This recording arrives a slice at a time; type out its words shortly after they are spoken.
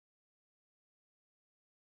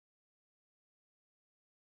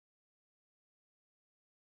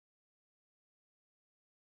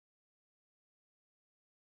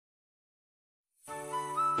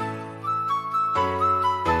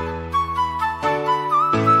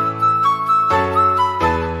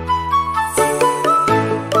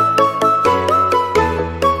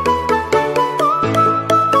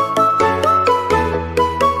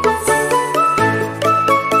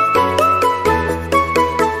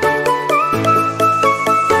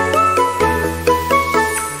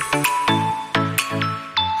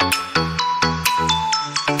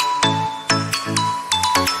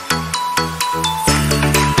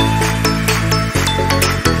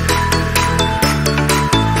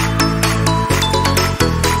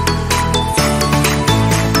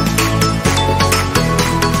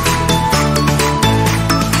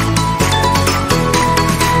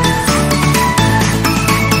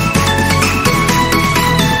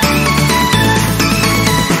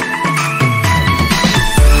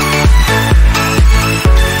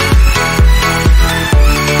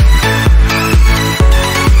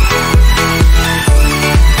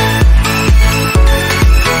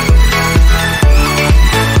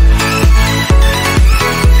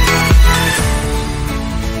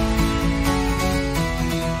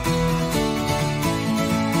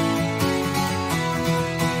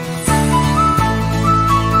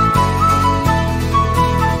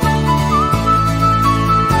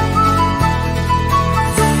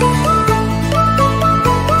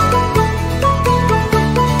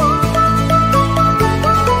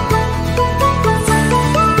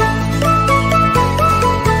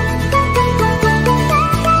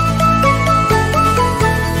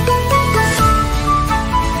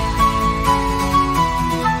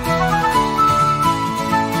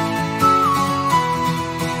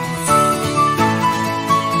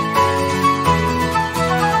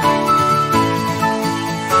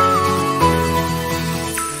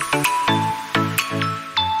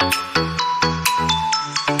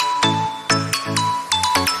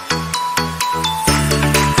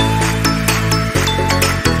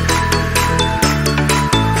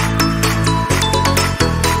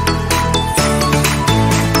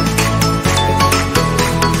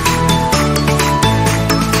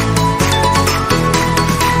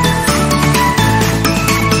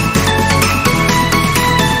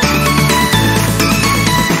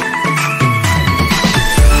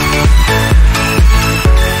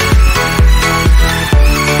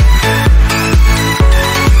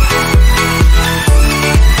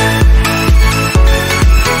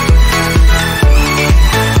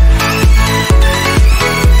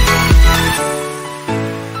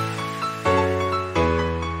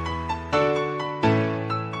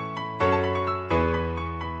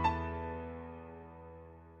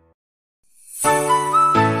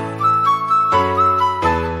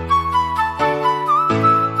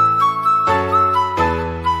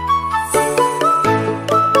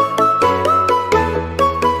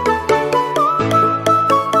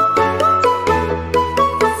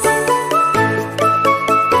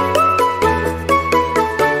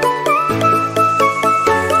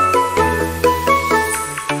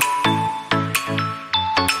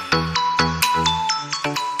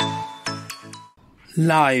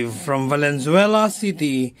Live from Valenzuela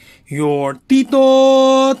City, your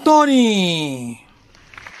Tito Tony.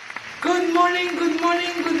 Good morning, grade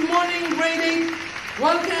 8.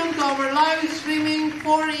 Welcome to our live streaming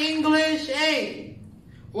for English 8.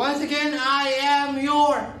 Once again, I am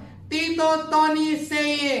your Tito Tony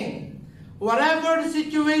saying, whatever the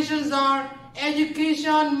situations are,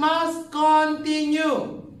 education must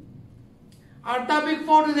continue. Our topic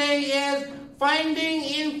for today is finding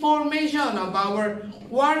information of our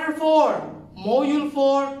Quarter 4, Module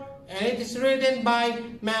 4, and it is written by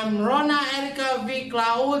Ma'am Rona Erica V.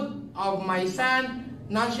 Cloud of Maisan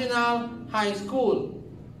National High School.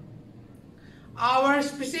 Our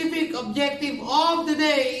specific objective of the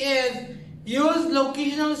day is use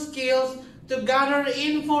locational skills to gather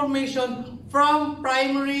information from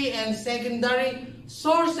primary and secondary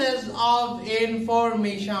sources of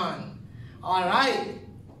information. Alright.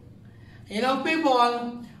 You know,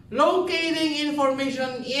 people, locating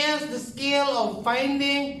information is the skill of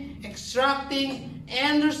finding, extracting,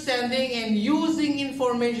 understanding, and using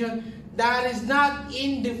information that is not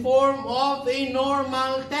in the form of a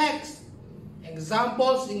normal text.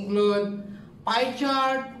 Examples include pie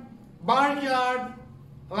chart, bar chart,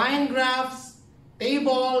 line graphs,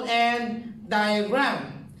 table, and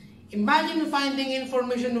diagram. Imagine finding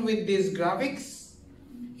information with these graphics.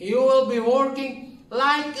 You will be working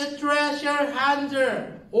like a treasure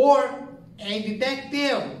hunter or a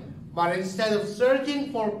detective. But instead of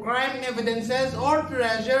searching for crime evidences or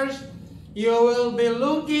treasures, you will be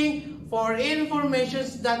looking for information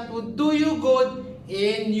that would do you good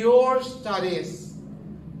in your studies.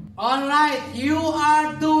 Alright, you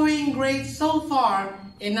are doing great so far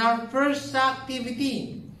in our first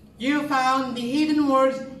activity. You found the hidden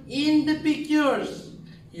words in the pictures.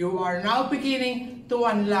 You are now beginning to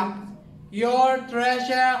unlock your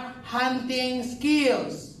treasure hunting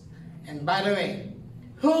skills. And by the way,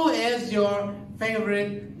 who is your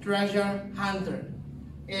favorite treasure hunter?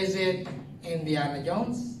 Is it Indiana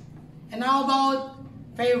Jones? And how about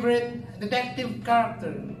favorite detective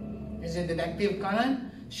character? Is it Detective Conan?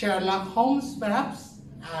 Sherlock Holmes, perhaps?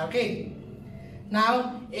 Okay.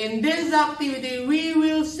 Now, in this activity, we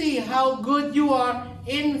will see how good you are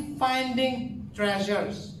in finding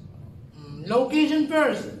treasures. Location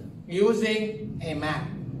first, using a map.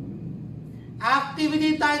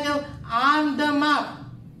 Activity title, On the Map.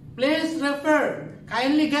 Please refer.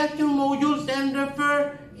 Kindly get your modules and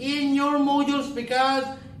refer in your modules because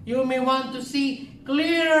you may want to see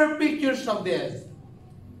clearer pictures of this.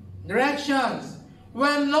 Directions.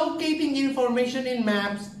 When locating information in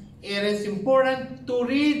maps, it is important to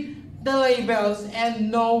read the labels and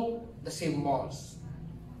know the symbols.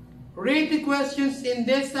 Read the questions in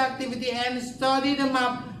this activity and study the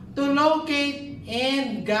map to locate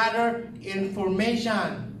and gather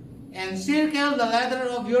information. And circle the letter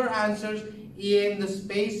of your answers in the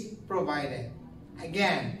space provided.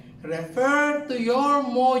 Again, refer to your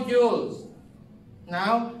modules.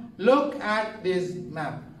 Now, look at this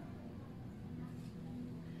map.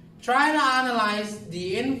 Try to analyze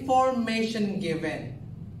the information given.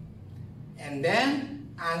 And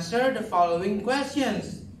then, answer the following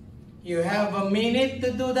questions. You have a minute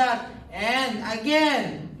to do that. And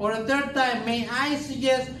again, for the third time, may I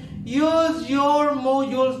suggest use your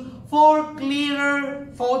modules for clearer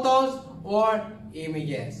photos or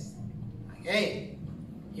images. Okay,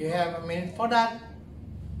 you have a minute for that.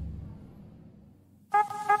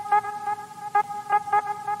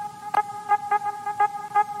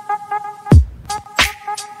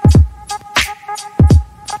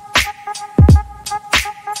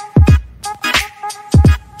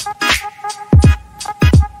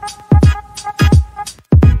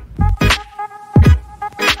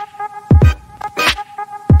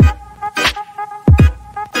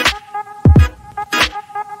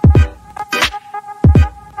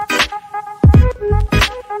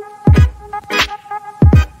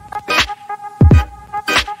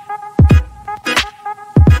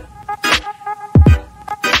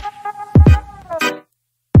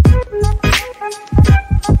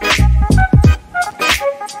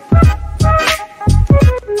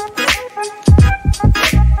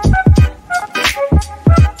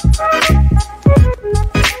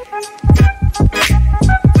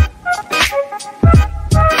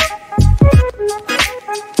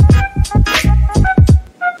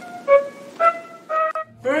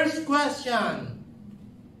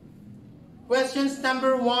 Questions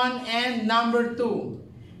number 1 and number 2.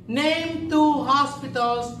 Name 2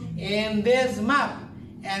 hospitals in this map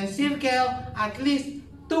and circle at least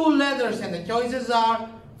 2 letters, and the choices are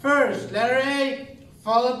first, letter A,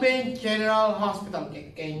 Philippine General Hospital.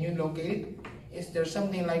 Can you locate it? Is there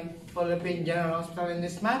something like Philippine General Hospital in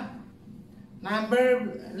this map?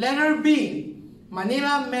 Letter B,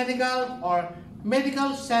 Manila Medical or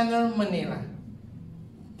Medical Center Manila.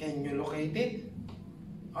 Can you locate it?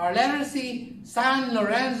 Or letter C, San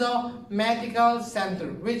Lorenzo Medical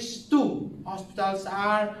Center. Which 2 hospitals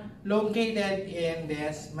are located in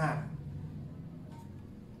this map?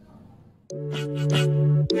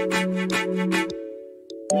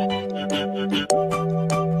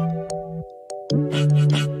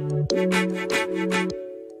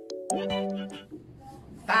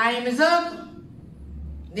 Time is up.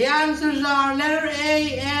 The answers are letter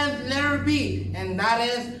A and letter B, and that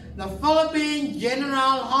is the Philippine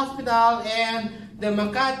General Hospital and the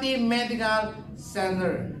Makati Medical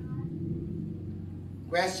Center.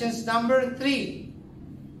 Questions number 3.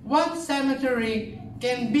 What cemetery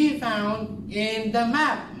can be found in the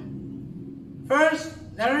map? First,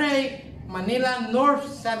 letter A, Manila North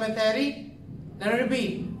Cemetery. Letter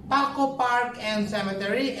B, Paco Park and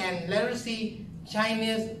Cemetery. And letter C,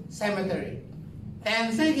 Chinese Cemetery.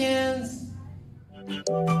 10 seconds.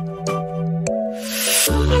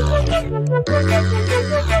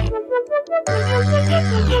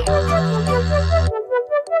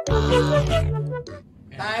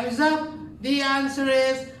 Time is up. The answer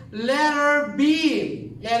is letter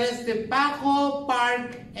B. That is the Paco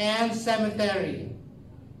Park and Cemetery.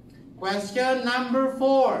 Question number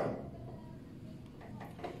 4.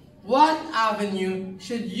 What avenue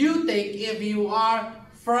should you take if you are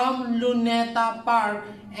from Luneta Park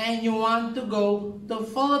and you want to go to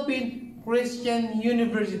Philippine Christian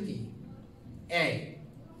University? A,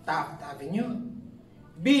 Taft Avenue.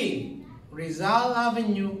 B. Rizal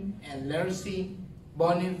Avenue, and letter C.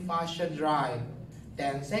 Bonifacio Drive.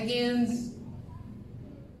 10 seconds.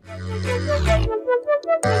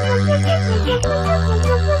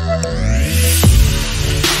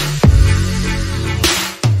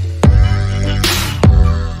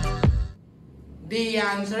 The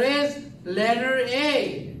answer is letter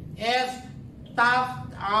A. F.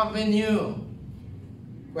 Taft Avenue.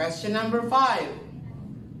 Question number 5.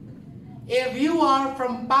 If you are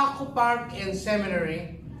from Paco Park and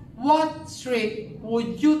Seminary, what street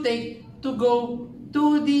would you take to go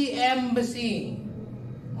to the embassy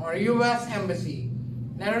or U.S. Embassy?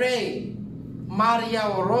 Letter A. Maria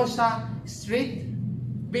Rosa Street.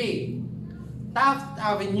 B. Taft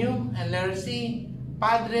Avenue. And letter C.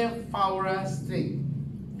 Padre Faura Street.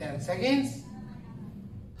 10 seconds.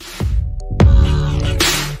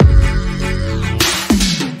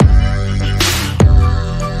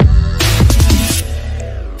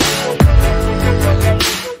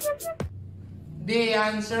 The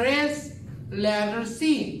answer is letter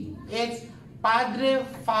C. It's Padre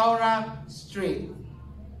Faura Street.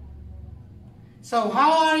 So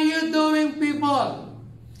how are you doing, people?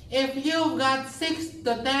 If you've got 6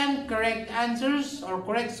 to 10 correct answers or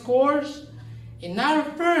correct scores in our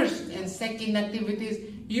first and second activities,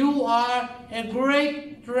 you are a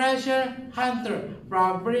great treasure hunter,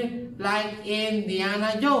 probably like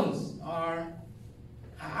Indiana Jones, or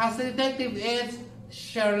as a detective, it's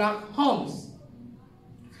Sherlock Holmes.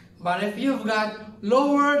 But if you've got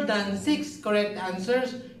lower than 6 correct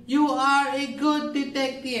answers, you are a good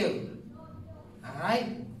detective.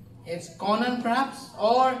 Alright? It's Conan perhaps,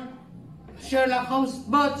 or Sherlock Holmes,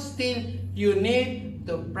 but still you need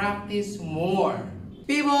to practice more.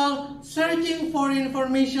 People, searching for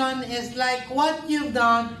information is like what you've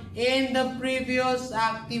done in the previous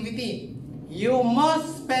activity. You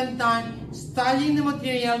must spend time studying the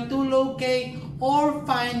material to locate or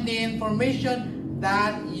find the information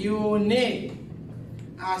that you need.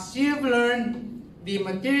 As you've learned, the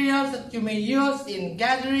materials that you may use in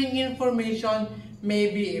gathering information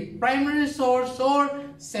may be a primary source or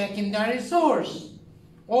secondary source,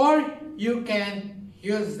 or you can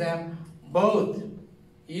use them both.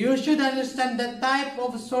 You should understand the type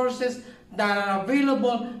of sources that are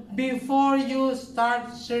available before you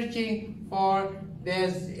start searching for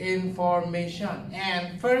this information.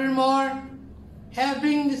 And furthermore,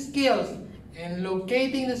 having the skills and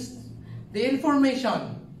locating the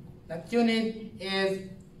information that you need is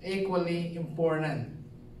equally important.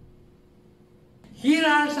 Here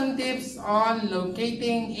are some tips on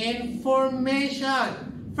locating information.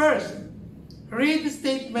 First, read the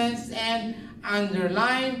statements and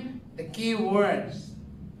underline the keywords.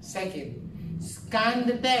 Second, scan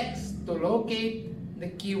the text to locate the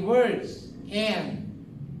keywords. And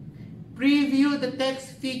preview the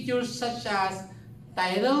text features such as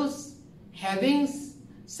titles, headings,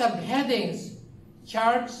 subheadings,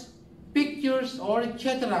 charts, pictures, or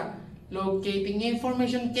etc. Locating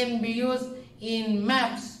information can be used in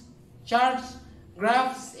maps, charts,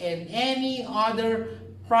 graphs, and any other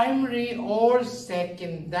primary or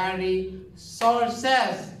secondary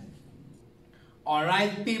sources.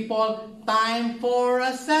 Alright, people, time for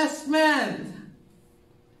assessment.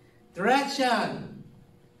 Direction.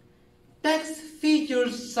 Text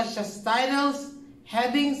features such as titles,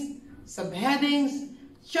 headings, subheadings,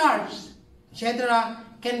 charts, etc.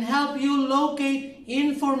 can help you locate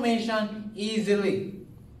information easily.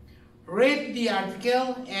 Read the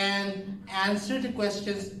article and answer the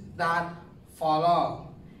questions that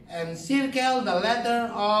follow. And circle the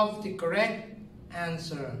letter of the correct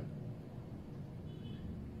answer.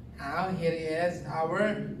 Now here is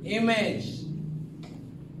our image.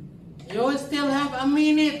 You still have a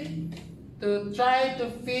minute to try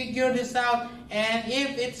to figure this out, and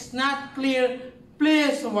if it's not clear,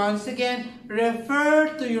 please once again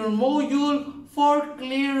refer to your module for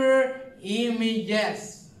clearer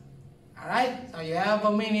images. Alright, so you have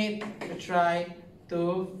a minute to try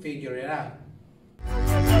to figure it out.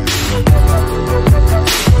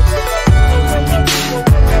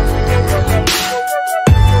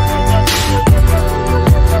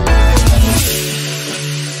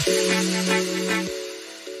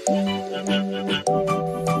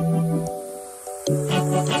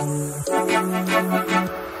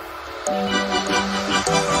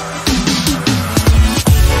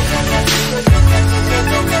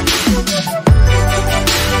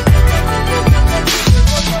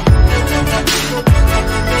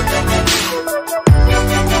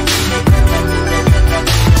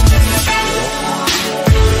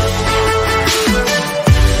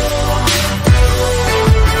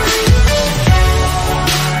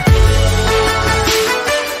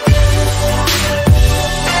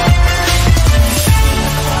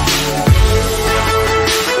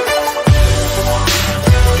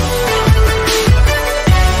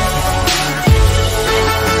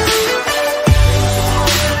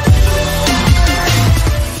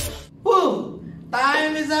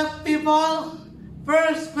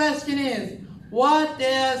 question is, what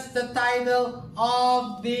is the title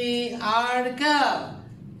of the article?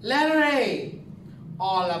 Letter A,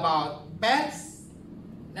 all about pets.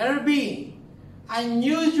 Letter B,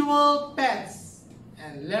 unusual pets.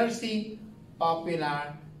 And letter C,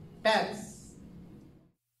 popular pets.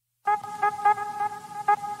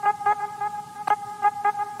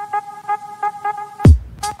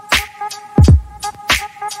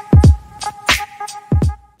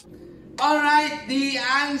 Alright, the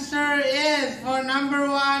answer is, for number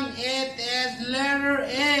 1, it is letter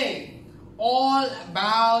A, all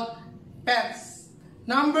about pets.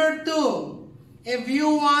 Number 2, if you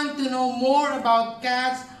want to know more about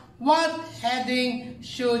cats, what heading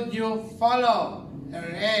should you follow?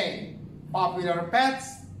 Letter A, popular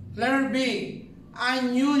pets. Letter B,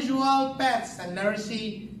 unusual pets. And letter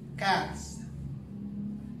C, cats.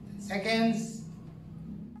 Seconds.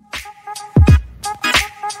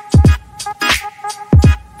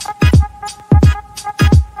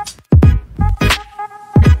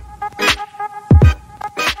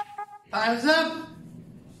 Time's up.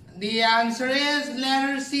 The answer is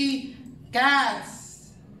letter C,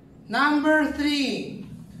 cats. Number 3,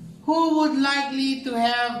 who would likely to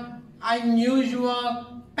have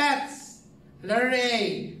unusual pets? Letter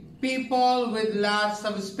A, people with lots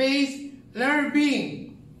of space. Letter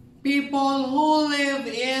B, people who live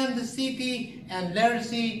in the city. And letter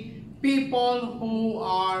C, people who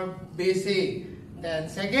are busy. 10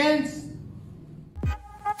 seconds.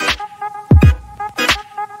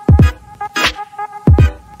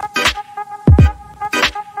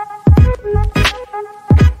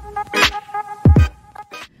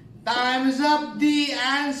 Time's up. The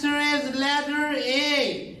answer is letter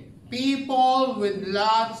A, people with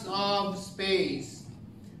lots of space.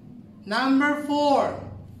 Number 4,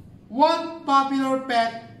 what popular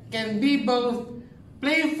pet can be both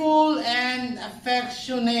playful and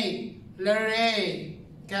affectionate? Letter A,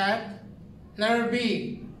 cat. Letter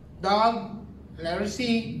B, dog. Letter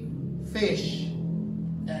C, fish.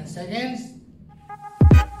 10 seconds.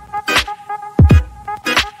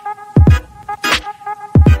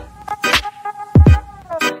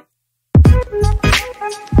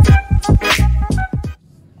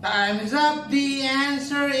 Time is up. The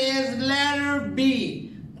answer is letter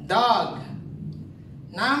B, dog.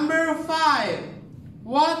 Number 5,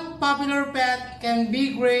 what popular pet can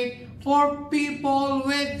be great for people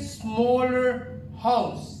with smaller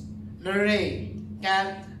homes? Letter A,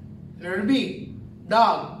 cat. Letter B,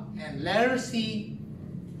 dog. And letter C,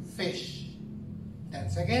 fish. 10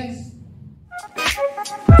 seconds.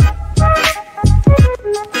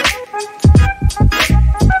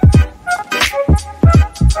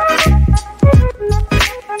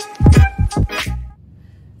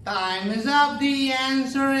 Time is up. The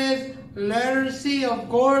answer is letter C, of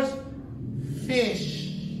course,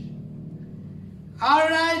 fish.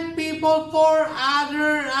 Alright people, for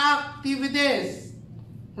other activities,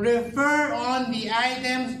 refer on the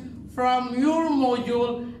items from your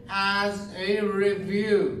module as a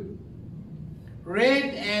review.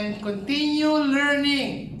 Read and continue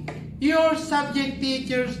learning. Your subject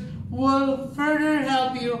teachers will further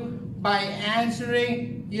help you by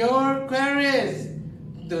answering your queries.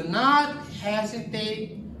 Do not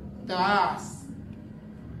hesitate to ask.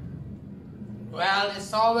 Well,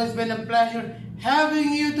 it's always been a pleasure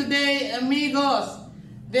having you today, amigos.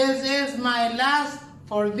 This is my last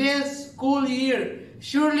for this school year.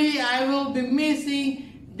 Surely I will be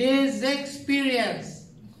missing this experience.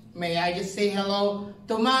 May I just say hello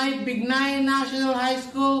to my Bignay National High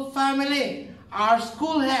School family, our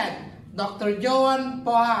school head, Dr. Joan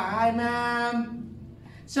Poha. Hi, ma'am.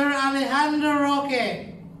 Sir Alejandro Roque,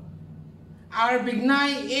 our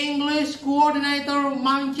Bignay English Coordinator,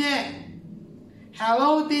 Ma'am Che.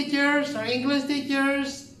 Hello teachers, our English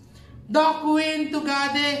teachers. Doc Win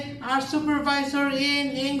Tugade, our supervisor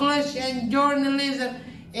in English and journalism.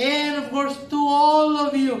 And of course to all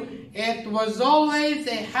of you, it was always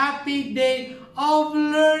a happy day of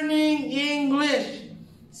learning English.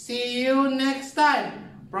 See you next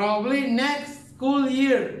time, probably next school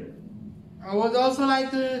year. I would also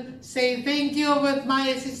like to say thank you with my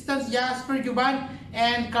assistants Jasper Juban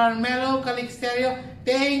and Carmelo Calixterio.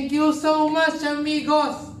 Thank you so much,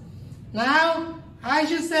 amigos. Now, I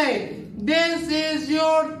should say, this is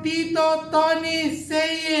your Tito Tony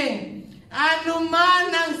saying, ano man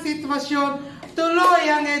ang sitwasyon, tuloy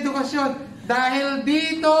ang edukasyon dahil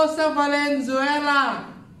dito sa Valenzuela,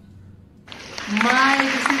 may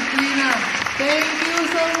disiplina. Thank you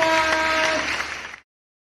so much.